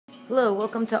Hello,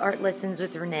 welcome to Art Lessons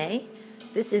with Renee.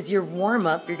 This is your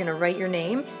warm-up. You're going to write your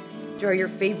name, draw your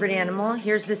favorite animal.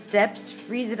 Here's the steps.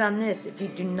 Freeze it on this if you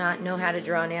do not know how to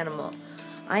draw an animal.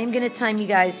 I am going to time you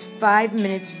guys 5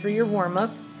 minutes for your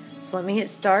warm-up. So let me hit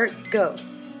start. Go.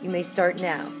 You may start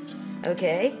now.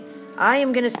 Okay? I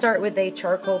am going to start with a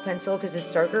charcoal pencil because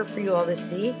it's darker for you all to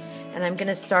see. And I'm going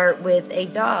to start with a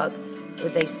dog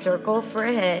with a circle for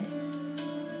a head,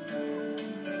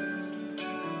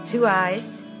 2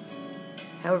 eyes,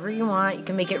 however you want. You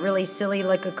can make it really silly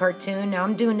like a cartoon. Now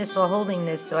I'm doing this while holding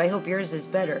this, so I hope yours is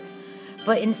better.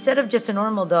 But instead of just a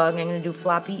normal dog, I'm going to do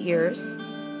floppy ears.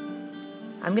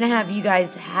 I'm going to have you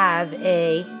guys have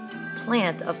a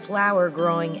plant, a flower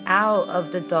growing out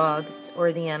of the dog's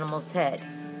or the animal's head.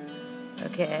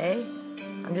 Okay?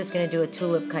 I'm just going to do a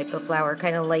tulip type of flower,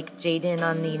 kind of like Jaden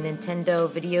on the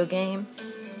Nintendo video game.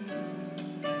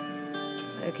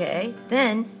 Okay,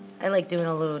 then I like doing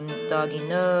a little doggy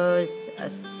nose, a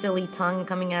silly tongue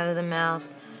coming out of the mouth.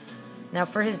 Now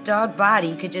for his dog body,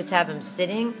 you could just have him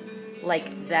sitting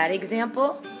like that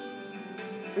example.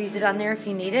 Freeze it on there if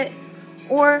you need it.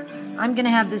 Or I'm going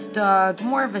to have this dog,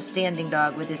 more of a standing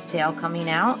dog with his tail coming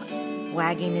out,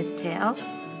 wagging his tail.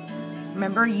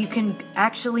 Remember, you can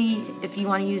actually, if you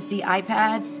want to use the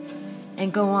iPads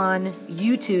and go on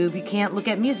YouTube, you can't look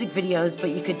at music videos, but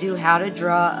you could do how to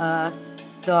draw a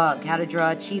dog, how to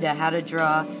draw a cheetah, how to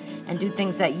draw and do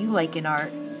things that you like in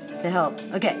art to help.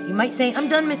 Okay, you might say, I'm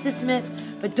done, Mrs. Smith,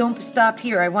 but don't stop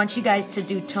here. I want you guys to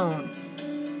do tone.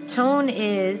 Tone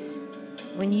is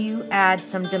when you add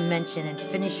some dimension and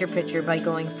finish your picture by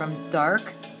going from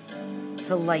dark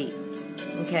to light.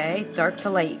 Okay, dark to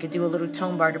light. You could do a little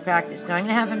tone bar to practice. Now I'm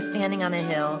going to have him standing on a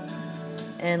hill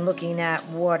and looking at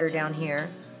water down here.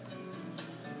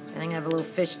 And I'm going to have a little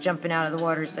fish jumping out of the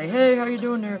water and say, hey, how you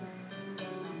doing there?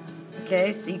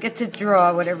 Okay, so you get to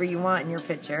draw whatever you want in your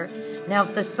picture. Now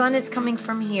if the sun is coming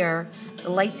from here, the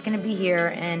light's going to be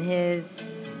here, and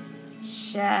his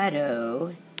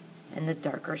shadow and the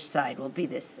darker side will be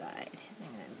this side. I'm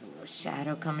going to have a little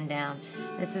shadow coming down.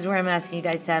 This is where I'm asking you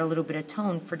guys to add a little bit of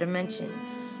tone for dimension.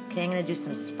 Okay, I'm going to do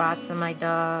some spots on my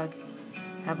dog.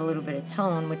 Have a little bit of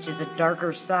tone, which is a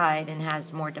darker side and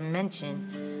has more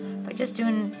dimension. By just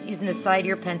using the side of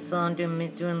your pencil and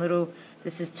doing little,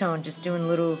 this is tone, just doing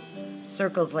little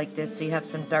circles like this so you have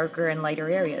some darker and lighter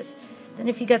areas. Then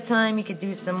if you got time, you could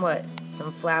do some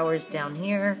flowers down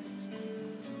here.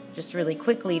 Just really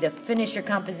quickly to finish your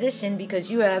composition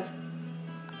because you have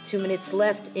 2 minutes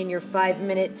left in your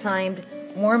 5-minute timed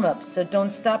warm-up. So don't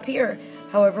stop here.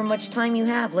 However much time you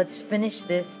have, let's finish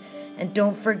this. And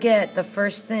don't forget the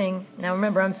first thing. Now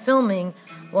remember, I'm filming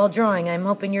while drawing. I'm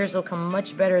hoping yours will come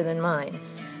much better than mine.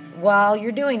 While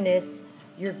you're doing this,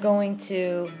 you're going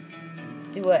to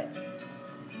do what?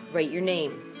 Write your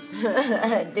name.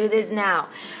 Do this now.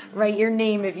 Write your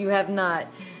name if you have not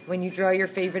when you draw your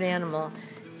favorite animal.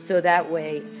 So that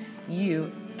way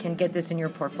you can get this in your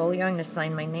portfolio. I'm going to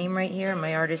sign my name right here,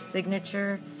 my artist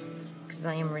signature, because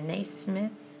I am Renee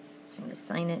Smith. So I'm going to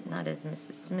sign it not as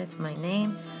Mrs. Smith, my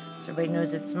name, so everybody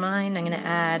knows it's mine. I'm going to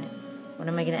add, what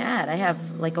am I going to add? I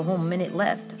have like a whole minute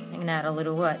left. I'm going to add a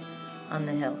little what on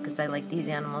the hill, because I like these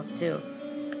animals too.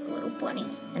 A little bunny.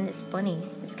 And this bunny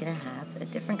is going to have a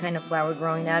different kind of flower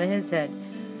growing out of his head.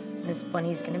 And this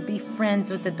bunny is going to be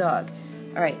friends with the dog.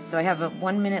 Alright, so I have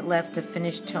 1 minute left to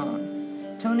finish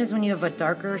tone. Tone is when you have a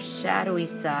darker, shadowy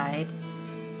side,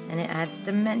 and it adds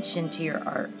dimension to your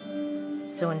art.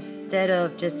 So instead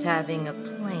of just having a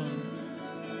plane,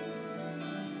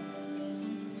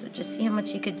 so just see how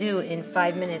much you could do in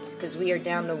 5 minutes, because we are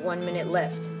down to 1 minute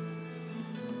left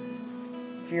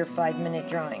for your 5-minute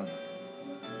drawing.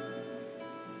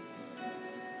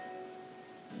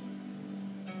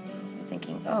 I'm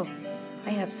thinking, oh,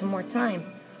 I have some more time.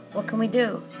 What can we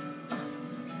do?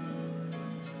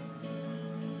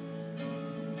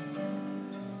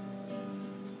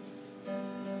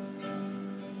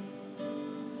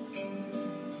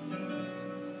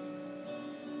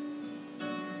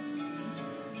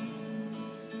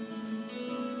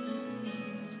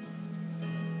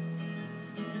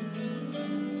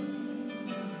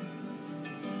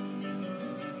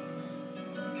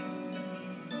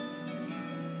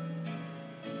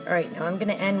 Alright, now I'm going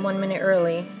to end 1 minute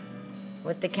early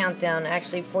with the countdown,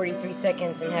 actually 43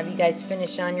 seconds, and have you guys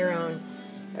finish on your own.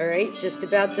 Alright, just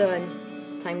about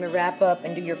done. Time to wrap up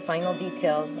and do your final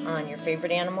details on your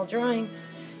favorite animal drawing.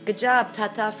 Good job.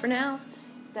 Ta-ta for now.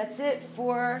 That's it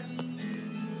for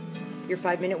your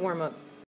 5-minute warm-up.